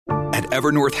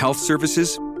Evernorth Health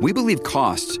Services, we believe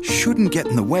costs shouldn't get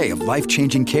in the way of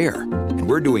life-changing care, and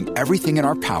we're doing everything in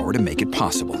our power to make it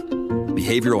possible.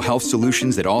 Behavioral health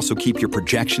solutions that also keep your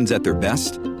projections at their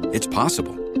best? It's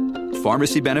possible.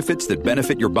 Pharmacy benefits that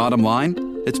benefit your bottom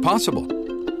line? It's possible.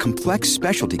 Complex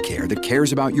specialty care that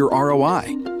cares about your ROI?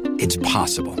 It's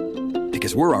possible.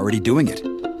 Because we're already doing it.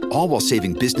 All while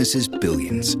saving businesses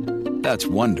billions. That's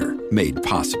Wonder made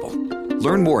possible.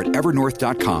 Learn more at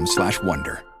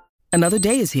evernorth.com/wonder. Another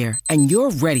day is here, and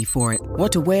you're ready for it.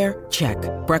 What to wear? Check.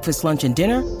 Breakfast, lunch, and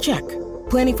dinner? Check.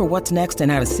 Planning for what's next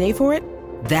and how to save for it?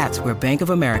 That's where Bank of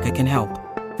America can help.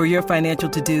 For your financial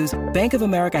to-dos, Bank of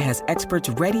America has experts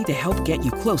ready to help get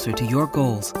you closer to your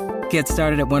goals. Get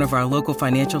started at one of our local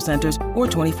financial centers or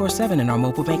 24/7 in our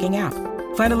mobile banking app.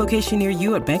 Find a location near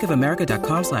you at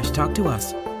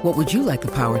bankofamerica.com/talktous. What would you like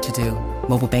the power to do?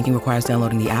 Mobile banking requires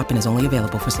downloading the app and is only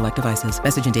available for select devices.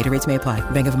 Message and data rates may apply.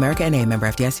 Bank of America NA, member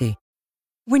FDIC.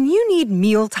 When you need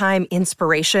mealtime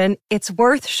inspiration, it's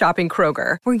worth shopping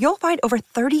Kroger, where you'll find over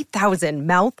 30,000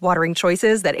 mouth-watering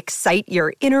choices that excite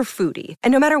your inner foodie.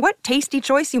 And no matter what tasty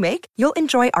choice you make, you'll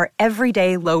enjoy our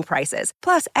everyday low prices,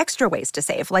 plus extra ways to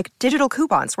save, like digital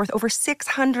coupons worth over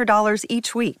 $600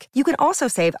 each week. You can also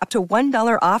save up to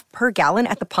 $1 off per gallon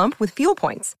at the pump with fuel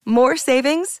points. More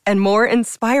savings and more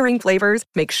inspiring flavors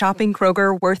make shopping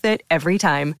Kroger worth it every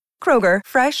time. Kroger,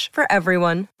 fresh for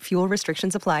everyone. Fuel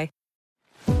restrictions apply.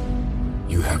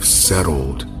 You have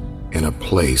settled in a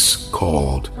place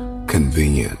called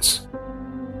convenience.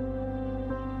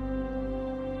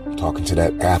 I'm talking to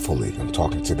that athlete. I'm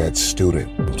talking to that student.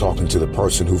 I'm talking to the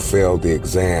person who failed the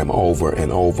exam over and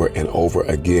over and over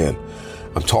again.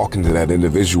 I'm talking to that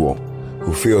individual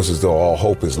who feels as though all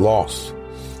hope is lost,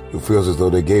 who feels as though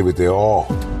they gave it their all.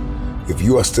 If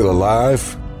you are still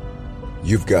alive,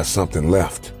 you've got something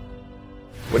left.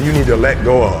 What do you need to let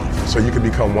go of so you can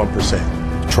become 1%?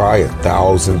 Try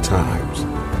 1,000 times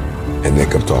and then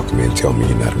come talk to me and tell me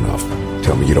you're not enough.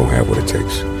 Tell me you don't have what it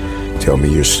takes. Tell me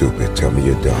you're stupid. Tell me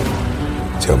you're dumb.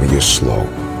 Tell me you're slow.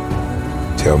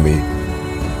 Tell me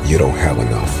you don't have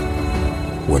enough.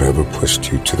 Whatever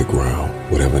pushed you to the ground,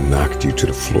 whatever knocked you to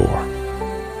the floor,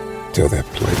 tell that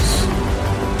place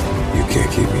you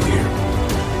can't keep me here.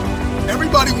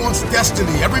 Everybody wants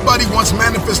destiny. Everybody wants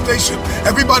manifestation.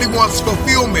 Everybody wants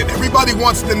fulfillment. Everybody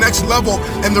wants the next level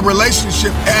in the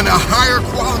relationship and a higher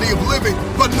quality of living.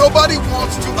 But nobody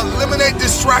wants to eliminate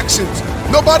distractions.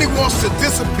 Nobody wants to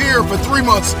disappear for 3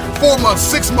 months, 4 months,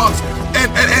 6 months,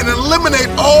 and eliminate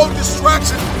all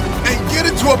distractions and get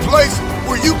into a place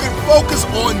where you can focus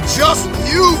on just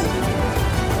you.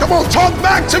 Come on, talk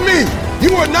back to me.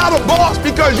 You are not a boss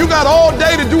because you got all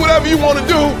day to do whatever you want to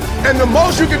do, and the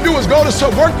most you can do is go to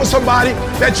work for somebody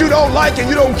that you don't like and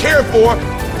you don't care for.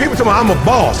 People tell me, I'm a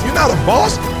boss. You're not a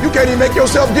boss. You can't even make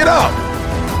yourself get up.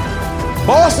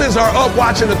 Bosses are up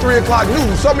watching the 3 o'clock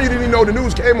news. Some of you didn't even know the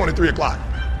news came on at 3 o'clock.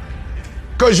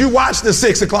 Because you watched the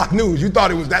 6 o'clock news. You thought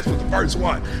that was the first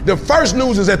one. The first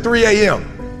news is at 3 a.m.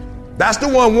 That's the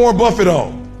one Warren Buffett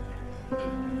on.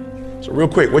 So real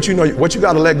quick, what you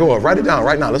got to let go of? Write it down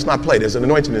right now. Let's not play. There's an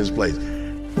anointing in this place.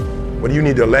 What do you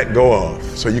need to let go of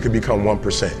so you can become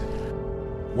 1%?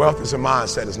 Wealth is a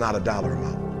mindset. It's not a dollar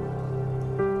amount.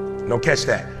 No, catch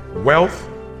that. Wealth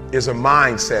is a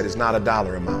mindset. It's not a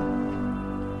dollar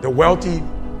amount. The wealthy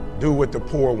do what the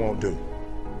poor won't do.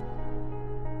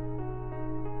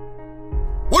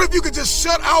 What if you could just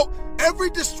shut out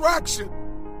every distraction?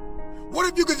 What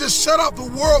if you could just shut out the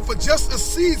world for just a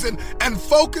season and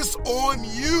focus on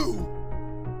you?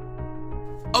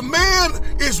 A man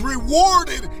is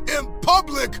rewarded in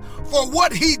public for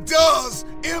what he does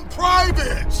in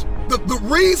private. The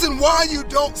reason why you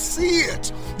don't see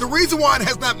it, the reason why it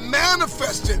has not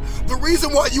manifested, the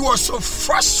reason why you are so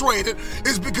frustrated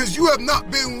is because you have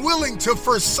not been willing to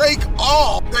forsake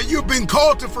all that you've been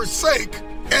called to forsake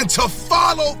and to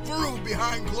follow through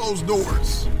behind closed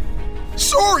doors.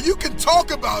 Sure, you can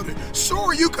talk about it.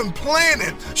 Sure, you can plan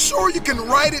it. Sure, you can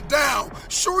write it down.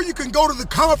 Sure, you can go to the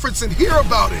conference and hear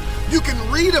about it. You can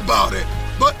read about it.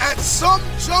 But at some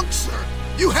juncture,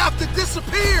 you have to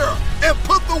disappear and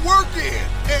put the work in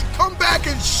and come back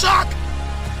and shock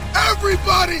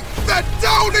everybody that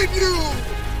doubted you.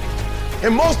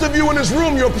 And most of you in this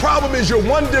room, your problem is you're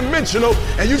one-dimensional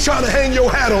and you're trying to hang your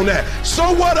hat on that.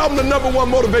 So what? I'm the #1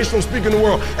 motivational speaker in the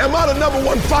world. Am I the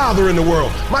 #1 father in the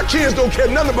world? My kids don't care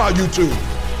nothing about YouTube.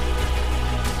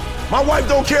 My wife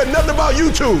don't care nothing about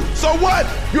YouTube. So what?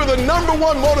 You're the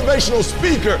 #1 motivational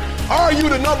speaker. Are you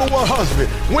the #1 husband?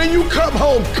 When you come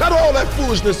home, cut all that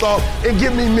foolishness off and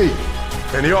give me.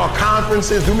 And y'all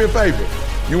conferences, do me a favor.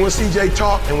 You and CJ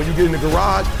talk, and when you get in the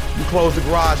garage, You close the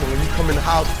garage, and when you come in the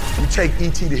house, you take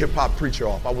E.T. the hip-hop preacher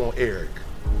off. I want Eric.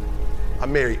 I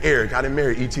married Eric. I didn't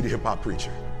marry E.T. the hip-hop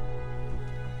preacher.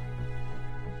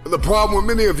 The problem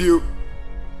with many of you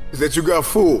is that you got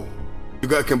fooled, you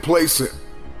got complacent,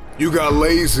 you got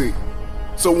lazy.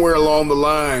 Somewhere along the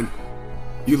line,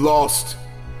 you lost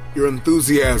your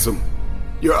enthusiasm,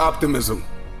 your optimism.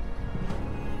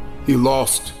 You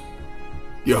lost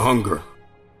your hunger.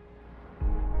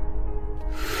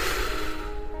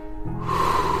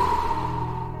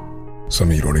 Some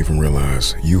of you don't even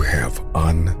realize you have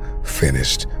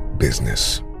unfinished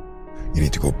business. You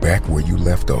need to go back where you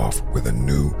left off with a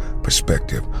new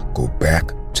perspective. Go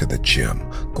back to the gym.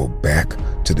 Go back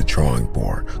to the drawing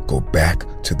board. Go back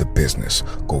to the business.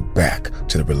 Go back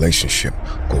to the relationship.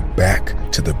 Go back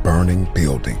to the burning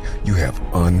building. You have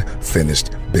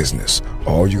unfinished business.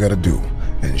 All you got to do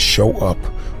is show up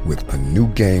with a new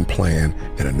game plan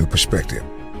and a new perspective.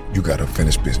 You got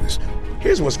unfinished business.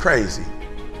 Here's what's crazy.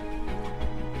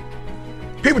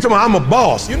 People tell me I'm a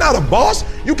boss. You're not a boss.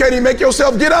 You can't even make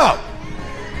yourself get up.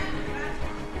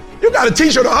 You got a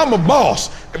t-shirt on, I'm a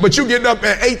boss, but you getting up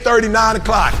at 8:30, 9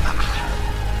 o'clock.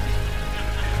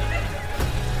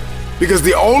 Because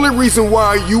the only reason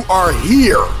why you are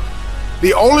here,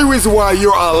 the only reason why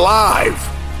you're alive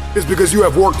is because you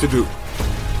have work to do.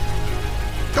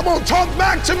 Come on, talk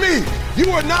back to me.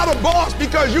 You are not a boss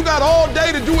because you got all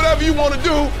day to do whatever you want to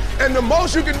do, and the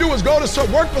most you can do is go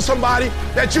to work for somebody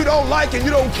that you don't like and you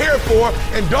don't care for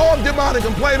and dog them out and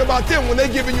complain about them when they're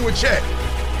giving you a check.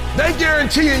 They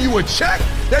guaranteeing you a check.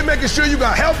 They making sure you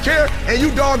got health care and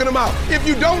you dogging them out. If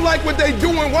you don't like what they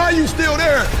doing, why are you still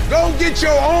there? Go get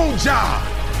your own job.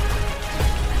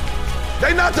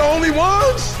 They not the only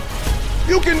ones.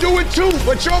 You can do it too,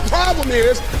 but your problem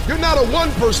is you're not a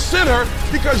 1%er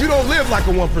because you don't live like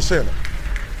a 1%er.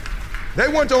 They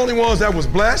weren't the only ones that was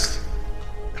blessed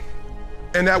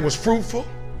and that was fruitful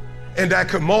and that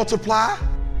could multiply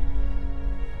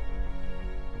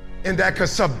and that could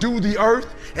subdue the earth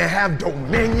and have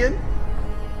dominion.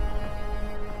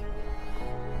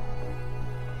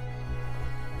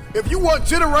 If you want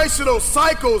generational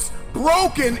cycles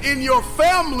broken in your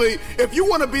family, if you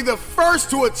want to be the first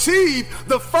to achieve,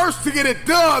 the first to get it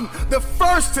done, the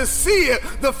first to see it,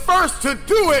 the first to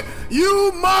do it,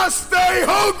 you must stay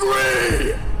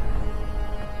hungry.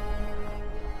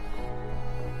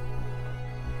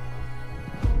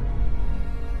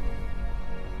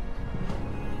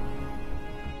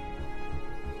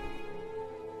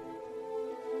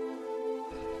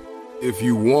 If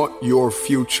you want your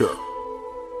future,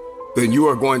 then you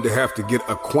are going to have to get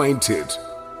acquainted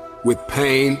with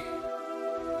pain,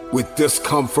 with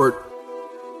discomfort,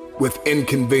 with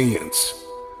inconvenience.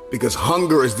 Because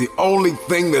hunger is the only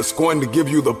thing that's going to give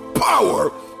you the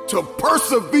power to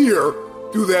persevere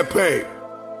through that pain.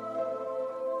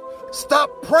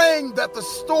 Stop praying that the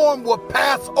storm will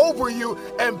pass over you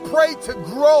and pray to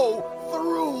grow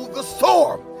through the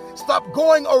storm. Stop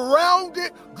going around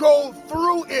it, go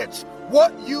through it.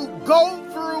 What you go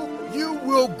through, you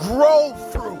will grow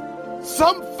through.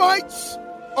 Some fights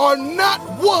are not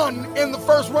won in the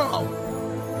first round.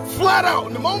 Flat out.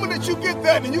 And the moment that you get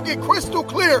that and you get crystal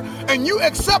clear and you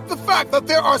accept the fact that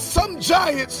there are some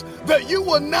giants that you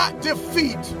will not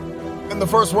defeat in the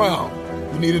first round.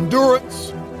 You need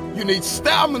endurance. You need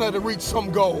stamina to reach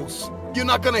some goals. You're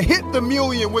not going to hit the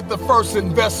million with the first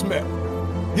investment.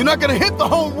 You're not going to hit the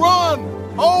home run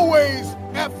always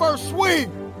at first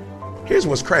swing. Here's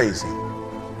what's crazy.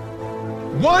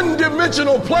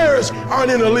 One-dimensional players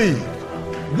aren't in the league.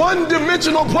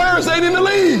 One-dimensional players ain't in the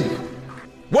league.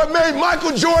 What made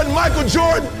Michael Jordan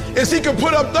is he can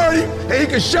put up 30 and he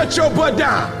can shut your butt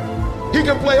down. He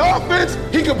can play offense,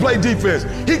 he can play defense.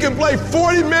 He can play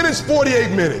 40 minutes,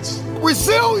 48 minutes.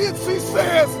 Resiliency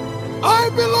says, I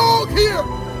belong here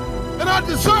and I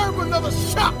deserve another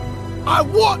shot. I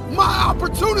want my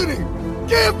opportunity.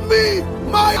 Give me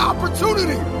my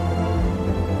opportunity.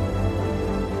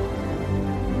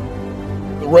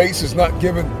 The race is not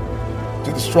given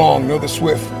to the strong nor the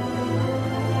swift,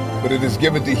 but it is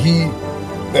given to he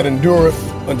that endureth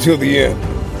until the end.